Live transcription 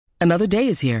Another day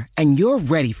is here, and you're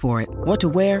ready for it. What to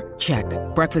wear? Check.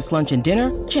 Breakfast, lunch, and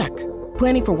dinner? Check.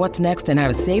 Planning for what's next and how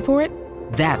to save for it?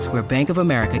 That's where Bank of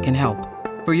America can help.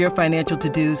 For your financial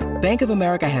to-dos, Bank of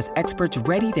America has experts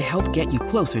ready to help get you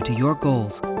closer to your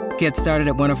goals. Get started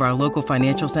at one of our local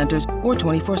financial centers or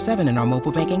 24/7 in our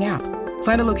mobile banking app.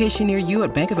 Find a location near you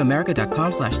at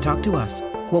bankofamerica.com/talktous.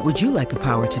 What would you like the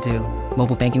power to do?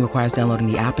 Mobile banking requires downloading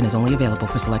the app and is only available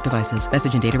for select devices.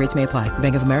 Message and data rates may apply.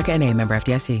 Bank of America N.A., member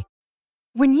FDIC.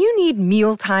 When you need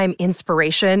mealtime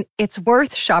inspiration, it's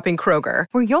worth shopping Kroger,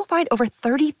 where you'll find over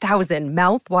 30,000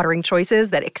 mouth-watering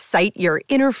choices that excite your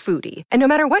inner foodie. And no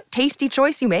matter what tasty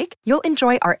choice you make, you'll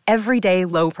enjoy our everyday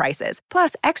low prices,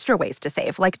 plus extra ways to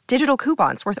save, like digital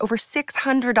coupons worth over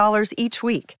 $600 each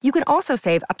week. You can also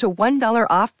save up to $1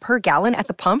 off per gallon at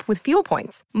the pump with fuel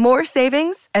points. More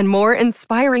savings and more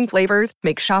inspiring flavors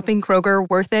make shopping Kroger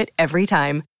worth it every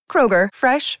time. Kroger,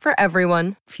 fresh for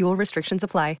everyone. Fuel restrictions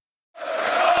apply.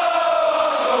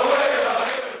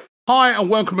 Hi and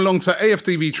welcome along to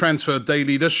AFTV Transfer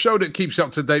Daily, the show that keeps you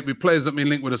up to date with players that have been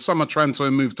linked with a summer transfer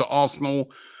and move to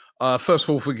Arsenal. First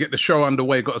of all, if we get the show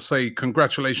underway, got to say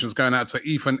congratulations going out to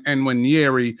Ethan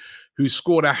Nwaneri, who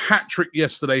scored a hat-trick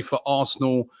yesterday for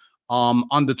Arsenal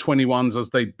under 21s as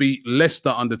they beat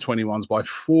Leicester under 21s by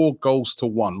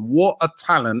 4-1. What a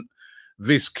talent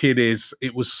this kid is.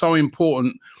 It was so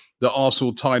important that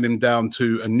Arsenal tied him down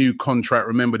to a new contract.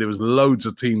 Remember, there was loads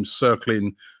of teams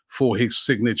circling for his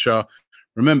signature.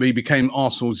 Remember, he became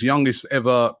Arsenal's youngest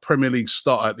ever Premier League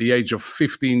starter at the age of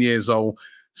 15 years old,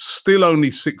 still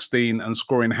only 16 and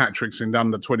scoring hat-tricks in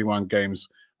under 21 games.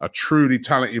 A truly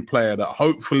talented player that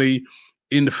hopefully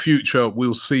in the future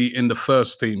we'll see in the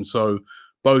first team. So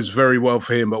bodes very well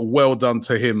for him, but well done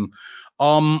to him.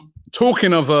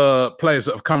 Talking of players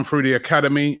that have come through the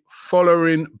academy,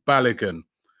 following Balogun.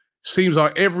 Seems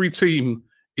like every team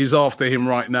is after him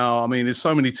right now. I mean, there's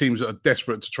so many teams that are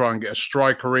desperate to try and get a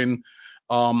striker in.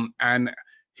 And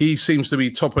he seems to be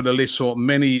top of the list for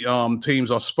many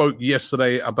teams. I spoke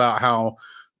yesterday about how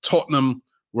Tottenham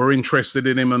were interested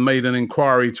in him and made an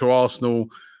inquiry to Arsenal,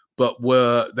 but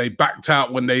they backed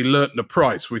out when they learnt the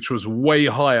price, which was way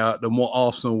higher than what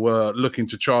Arsenal were looking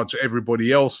to charge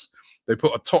everybody else. They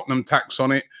put a Tottenham tax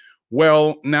on it.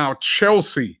 Well, now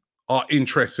Chelsea are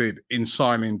interested in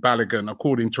signing Balogun,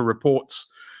 according to reports.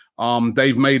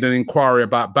 They've made an inquiry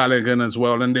about Balogun as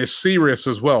well, and they're serious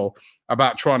as well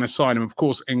about trying to sign him. Of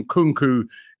course, Nkunku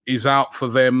is out for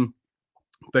them.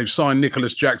 They've signed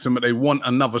Nicholas Jackson, but they want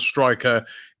another striker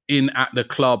in at the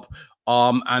club.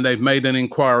 And they've made an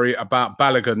inquiry about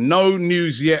Balogun. No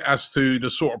news yet as to the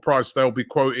sort of price they'll be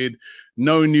quoted.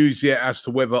 No news yet as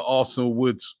to whether Arsenal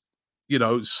would,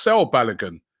 sell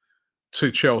Balogun to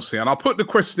Chelsea. And I put the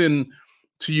question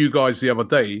to you guys the other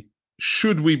day,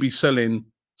 should we be selling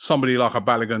somebody like a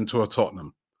Balogun to a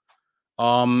Tottenham?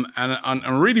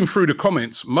 And reading through the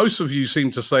comments, most of you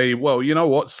seem to say, well, you know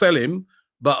what, sell him,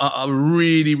 but at a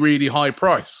really, really high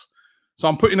price. So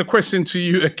I'm putting a question to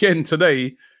you again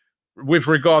today with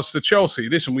regards to Chelsea.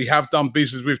 Listen, we have done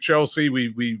business with Chelsea.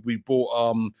 We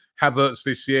bought Havertz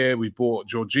this year. We bought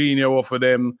Jorginho off of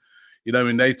them.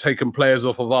 And they've taken players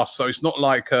off of us. So it's not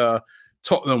like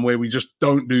Tottenham where we just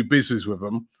don't do business with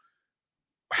them.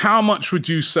 How much would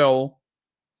you sell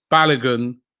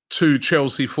Balogun to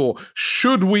Chelsea for?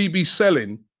 Should we be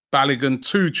selling Balogun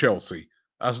to Chelsea?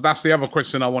 That's the other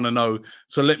question I want to know.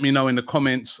 So let me know in the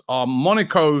comments.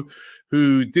 Monaco,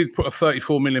 who did put a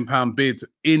 £34 million bid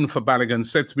in for Balogun,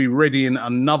 said to be ready in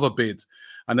another bid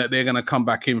and that they're going to come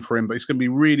back in for him. But it's going to be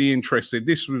really interesting.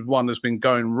 This was one that's been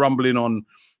rumbling on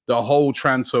the whole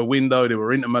transfer window. They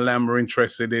were Inter Milan were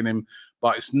interested in him,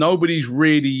 but nobody's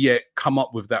really yet come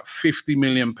up with that £50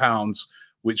 million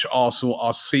which Arsenal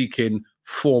are seeking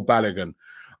for Balogun.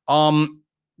 João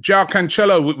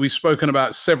Cancelo, we've spoken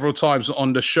about several times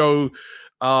on the show.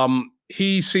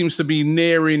 He seems to be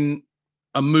nearing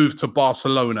a move to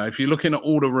Barcelona. If you're looking at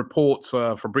all the reports,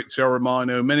 Fabrizio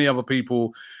Romano, many other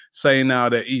people saying now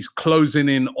that he's closing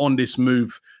in on this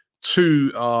move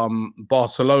to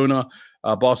Barcelona.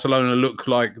 Barcelona look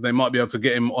like they might be able to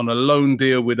get him on a loan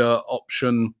deal with an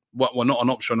option. Well, not an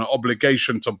option, an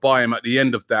obligation to buy him at the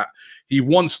end of that. He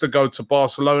wants to go to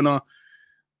Barcelona.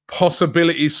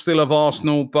 Possibilities still of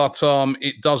Arsenal, but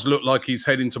it does look like he's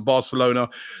heading to Barcelona.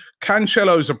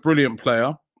 Cancelo is a brilliant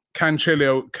player.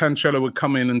 Cancelo would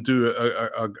come in and do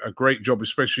a great job,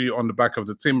 especially on the back of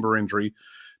the Timber injury.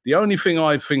 The only thing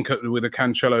I think with the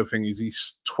Cancelo thing is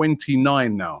he's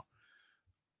 29 now.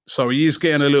 So he is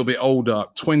getting a little bit older.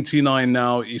 29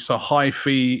 now. It's a high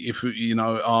fee,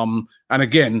 and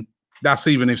again, that's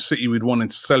even if City would want to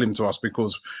sell him to us,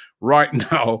 because right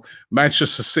now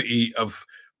Manchester City have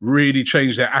really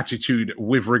changed their attitude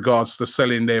with regards to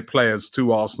selling their players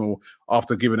to Arsenal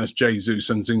after giving us Jesus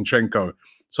and Zinchenko.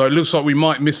 So it looks like we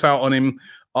might miss out on him.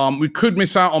 We could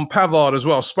miss out on Pavard as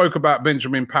well. Spoke about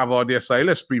Benjamin Pavard yesterday.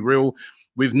 Let's be real.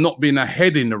 We've not been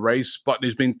ahead in the race, but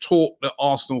there's been talk that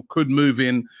Arsenal could move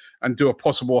in and do a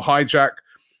possible hijack.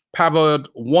 Pavard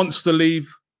wants to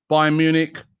leave Bayern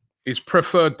Munich. His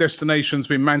preferred destination's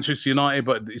been Manchester United,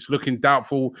 but it's looking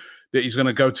doubtful that he's going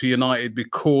to go to United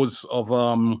because of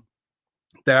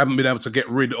they haven't been able to get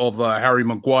rid of Harry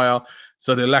Maguire,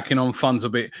 so they're lacking on funds a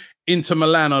bit. Inter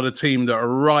Milan are the team that are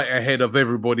right ahead of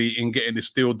everybody in getting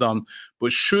this deal done.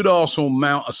 But should Arsenal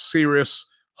mount a serious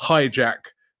hijack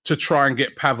to try and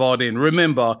get Pavard in?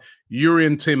 Remember,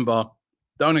 Jurrien Timber,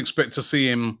 don't expect to see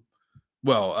him,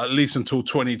 well, at least until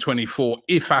 2024,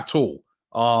 if at all.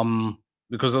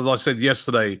 Because as I said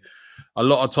yesterday, a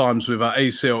lot of times with an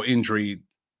ACL injury,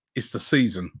 it's the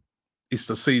season. It's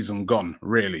the season gone,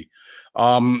 really.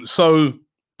 So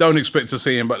don't expect to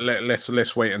see him, but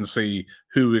let's wait and see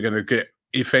who we're going to get,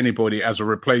 if anybody, as a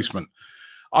replacement.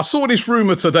 I saw this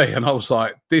rumor today and I was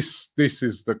like, this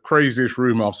is the craziest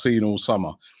rumor I've seen all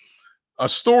summer. A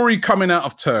story coming out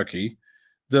of Turkey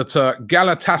that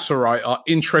Galatasaray are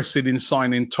interested in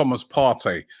signing Thomas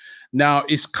Partey. Now,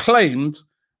 it's claimed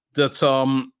that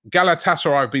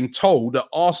Galatasaray have been told that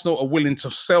Arsenal are willing to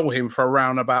sell him for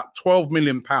around about £12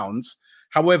 million.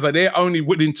 However, they're only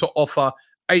willing to offer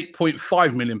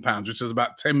 £8.5 million, which is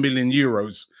about 10 million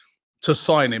euros, to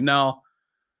sign him. Now,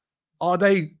 are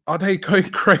they going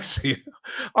crazy?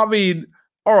 I mean,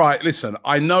 all right, listen,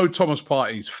 I know Thomas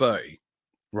Partey's 30,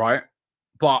 right?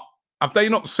 But have they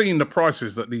not seen the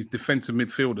prices that these defensive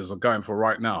midfielders are going for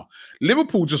right now?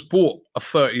 Liverpool just bought a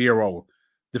 30-year-old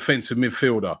defensive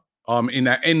midfielder in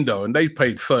that Endo, and they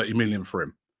paid 30 million for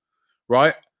him,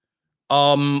 right?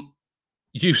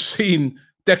 You've seen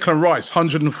Declan Rice,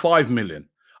 105 million,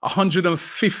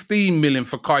 115 million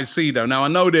for Caicedo. Now, I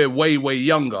know they're way, way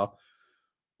younger,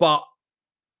 but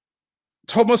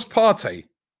Thomas Partey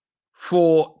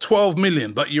for 12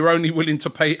 million, but you're only willing to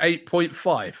pay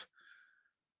 8.5.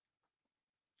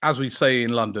 As we say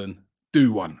in London,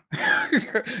 do one.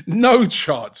 No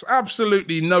chance.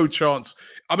 Absolutely no chance.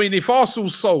 I mean, if Arsenal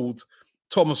sold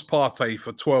Thomas Partey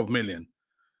for 12 million,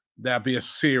 there'd be a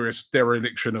serious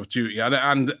dereliction of duty.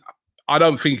 And I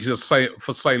don't think he's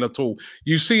for sale at all.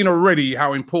 You've seen already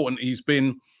how important he's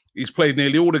been. He's played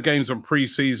nearly all the games in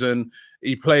pre-season.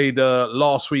 He played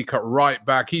last week at right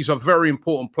back. He's a very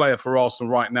important player for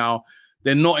Arsenal right now.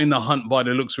 They're not in the hunt by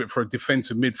the looks of it for a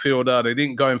defensive midfielder. They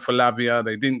didn't go in for Lavia.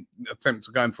 They didn't attempt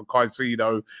to go in for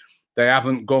Caicedo. They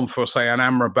haven't gone for, say, an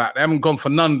Amrabat. They haven't gone for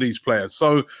none of these players.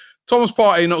 So Thomas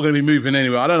Partey not going to be moving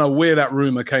anywhere. I don't know where that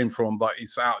rumour came from, but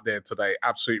it's out there today.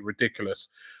 Absolutely ridiculous.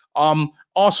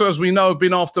 Also, as we know, have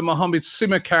been after Mohamed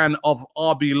Simakan of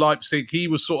RB Leipzig. He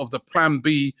was sort of the plan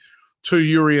B to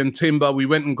Jurrien Timber. We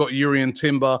went and got Jurrien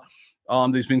Timber.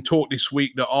 There's been talk this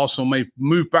week that Arsenal may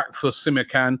move back for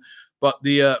Simakan. But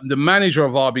the manager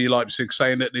of RB Leipzig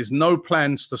saying that there's no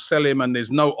plans to sell him and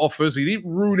there's no offers. He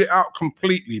didn't rule it out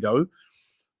completely, though.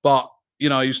 But, you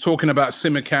know, he was talking about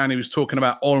Simakan. He was talking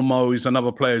about Olmo. He's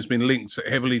another player who's been linked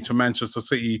heavily to Manchester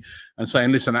City and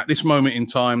saying, listen, at this moment in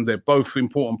time, they're both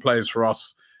important players for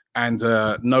us and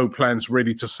no plans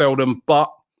ready to sell them.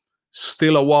 But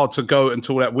still a while to go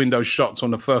until that window shuts on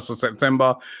the 1st of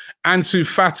September. Ansu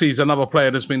Fati is another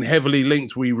player that's been heavily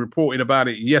linked. We reported about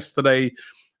it yesterday,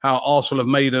 how Arsenal have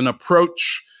made an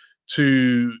approach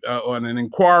to on an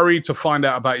inquiry to find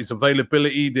out about his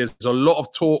availability. There's a lot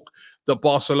of talk that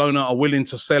Barcelona are willing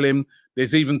to sell him.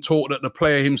 There's even talk that the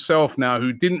player himself now,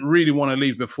 who didn't really want to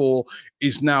leave before,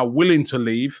 is now willing to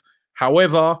leave.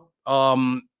 However,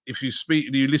 if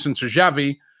you listen to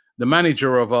Xavi, the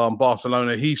manager of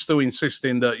Barcelona, he's still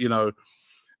insisting that, you know,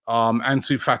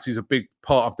 Ansu Fati is a big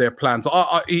part of their plans.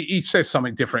 He says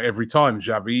something different every time,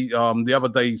 Xavi. The other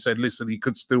day he said, listen, he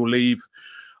could still leave.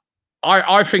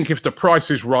 I think if the price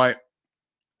is right,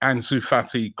 Ansu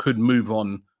Fati could move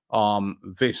on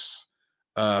this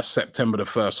September the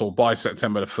 1st or by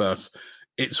September the 1st.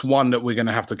 It's one that we're going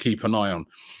to have to keep an eye on.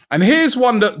 And here's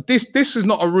one that this is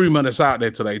not a rumor that's out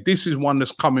there today. This is one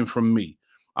that's coming from me.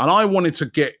 And I wanted to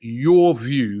get your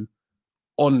view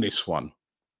on this one.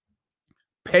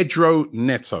 Pedro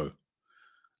Neto.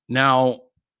 Now, a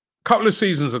couple of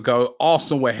seasons ago,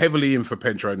 Arsenal were heavily in for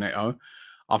Pedro Neto.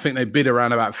 I think they bid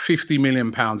around about £50 million.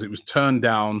 It was turned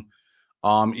down.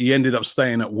 He ended up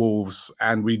staying at Wolves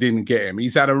and we didn't get him.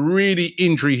 He's had a really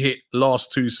injury hit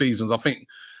last 2 seasons. I think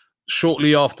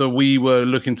shortly after we were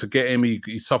looking to get him,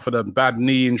 he suffered a bad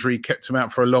knee injury, kept him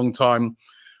out for a long time.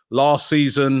 Last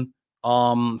season,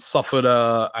 suffered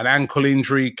an ankle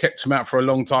injury, kept him out for a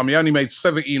long time. He only made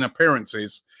 17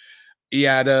 appearances. He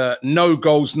had no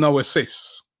goals, no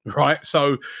assists, right?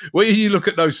 So when you look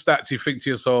at those stats, you think to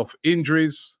yourself,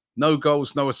 injuries, no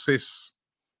goals, no assists.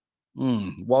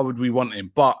 Why would we want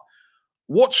him? But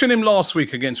watching him last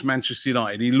week against Manchester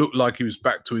United, he looked like he was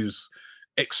back to his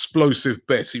explosive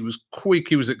best. He was quick,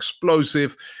 he was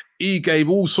explosive. He gave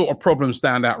all sort of problems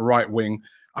down that right wing.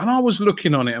 And I was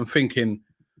looking on it and thinking,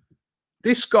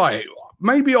 this guy,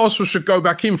 maybe Arsenal should go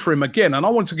back in for him again. And I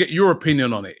want to get your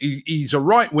opinion on it. He's a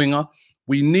right winger.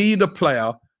 We need a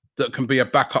player that can be a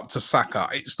backup to Saka.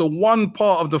 It's the one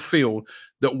part of the field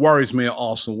that worries me at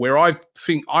Arsenal, where I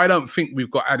don't think we've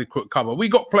got adequate cover. We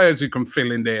got players who can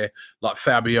fill in there, like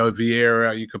Fabio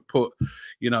Vieira. You could put,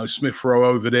 Smith Rowe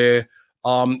over there.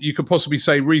 You could possibly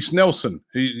say Reece Nelson,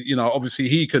 who, obviously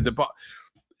he could. But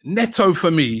Neto, for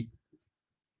me,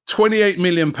 £28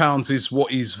 million is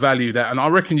what he's valued at. And I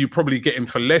reckon you probably get him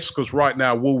for less, because right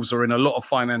now Wolves are in a lot of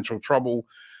financial trouble.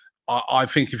 I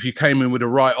think if you came in with a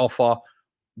right offer,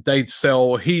 they'd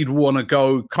sell. He'd want to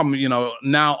go.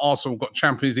 Now Arsenal got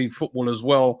Champions League football as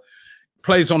well.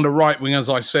 Plays on the right wing, as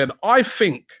I said. I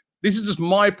think, this is just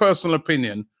my personal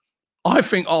opinion, I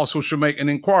think Arsenal should make an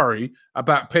inquiry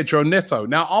about Pedro Neto.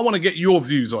 Now, I want to get your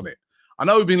views on it. I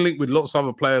know we've been linked with lots of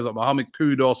other players like Mohamed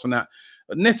Kudus and that.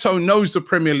 But Neto knows the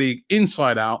Premier League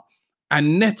inside out,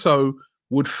 and Neto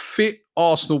would fit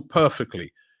Arsenal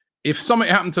perfectly. If something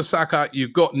happened to Saka,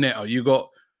 you've got Neto. You've got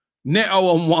Neto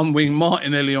on one wing,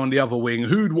 Martinelli on the other wing.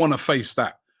 Who'd want to face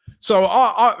that? So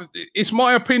it's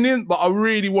my opinion, but I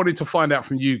really wanted to find out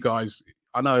from you guys.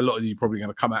 I know a lot of you are probably going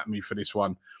to come at me for this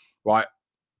one, right?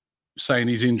 Saying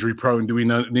he's injury prone. Do we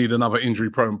need another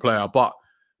injury prone player? But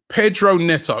Pedro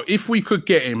Neto, if we could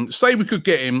get him, say we could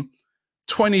get him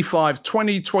 25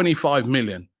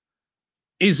 million,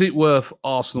 is it worth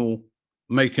Arsenal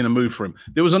making a move for him?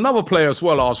 There was another player as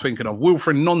well I was thinking of,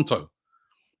 Wilfred Gnonto,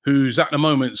 who's at the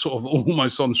moment sort of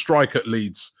almost on strike at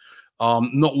Leeds,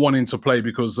 not wanting to play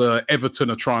because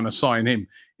Everton are trying to sign him.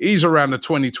 He's around the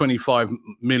 25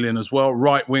 million as well,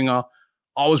 right winger.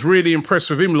 I was really impressed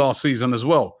with him last season as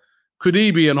well. Could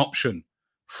he be an option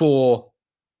for,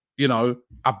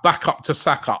 a backup to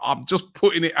Saka? I'm just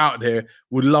putting it out there.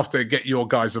 Would love to get your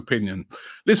guys' opinion.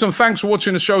 Listen, thanks for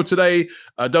watching the show today.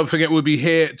 Don't forget, we'll be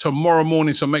here tomorrow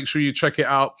morning, so make sure you check it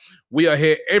out. We are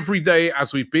here every day,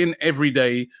 as we've been every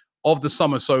day of the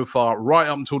summer so far, right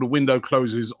up until the window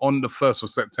closes on the 1st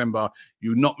of September.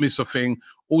 You not miss a thing.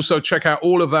 Also, check out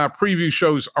all of our preview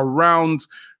shows around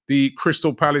the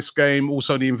Crystal Palace game,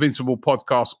 also the Invincible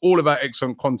podcast, all of our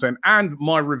excellent content, and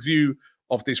my review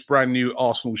of this brand new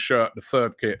Arsenal shirt, the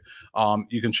third kit.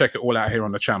 You can check it all out here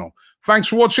on the channel. Thanks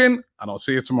for watching, and I'll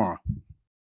see you tomorrow.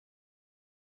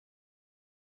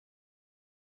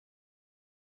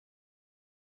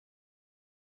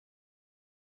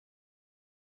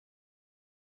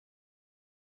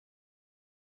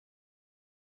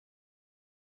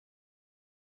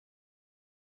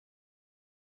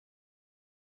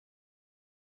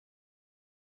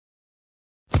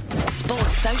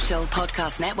 Sports Social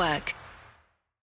Podcast Network.